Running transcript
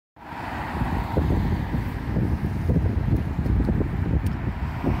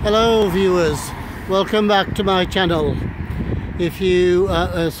Hello viewers, welcome back to my channel. If you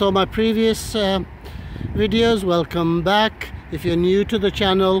saw my previous videos, welcome back. If you're new to the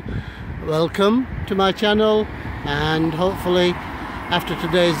channel, welcome to my channel, and hopefully after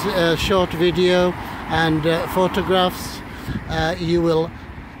today's short video and photographs you will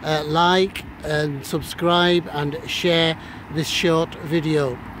like and subscribe and share this short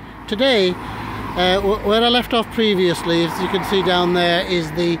video. Today where I left off previously, as you can see down there, is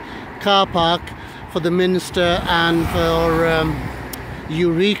the car park for the Minster and for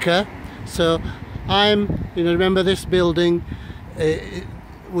Eureka. So remember this building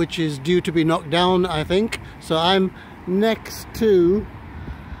which is due to be knocked down, I think. So I'm next to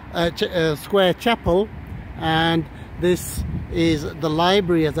Square Chapel, and this is the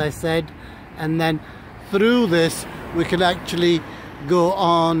library, as I said, and then through this we can actually go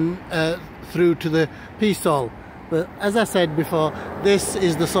on through to the Peace Hall. But as I said before, this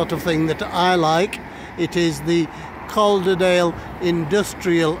is the sort of thing that I like. It is the Calderdale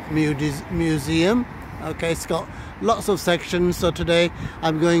Industrial Museum. Okay, it's got lots of sections, so today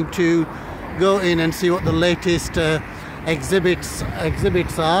I'm going to go in and see what the latest exhibits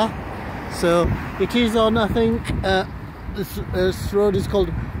are. So it is on, I think, this road is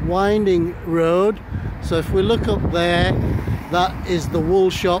called Winding Road. So if we look up there, that is the wool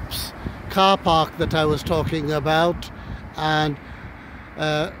shops car park that I was talking about, and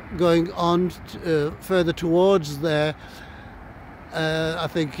going on further towards there, I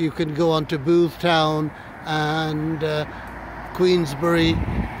think you can go on to Boothtown and Queensbury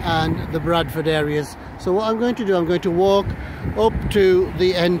and the Bradford areas. So what I'm going to do, I'm going to walk up to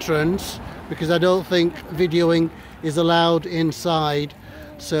the entrance, because I don't think videoing is allowed inside.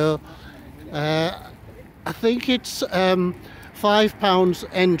 So I think it's £5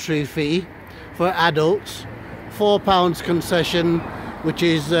 entry fee for adults, £4 concession, which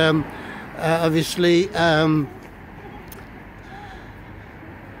is obviously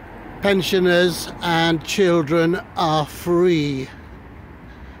pensioners and children are free.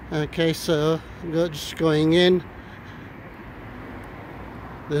 Okay, so just going in,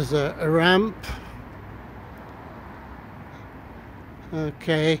 there's a ramp.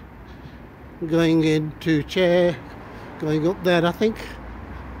 Okay, going into chair, going up there. I think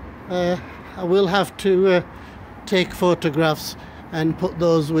I will have to take photographs and put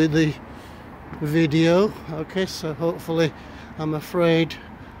those with the video. Okay, so hopefully, I'm afraid,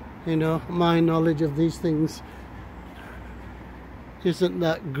 you know, my knowledge of these things isn't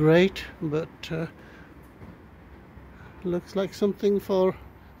that great, but looks like something for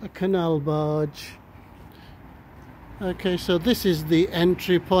a canal barge. Okay, so this is the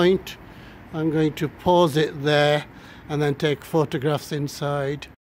entry point. I'm going to pause it there and then take photographs inside.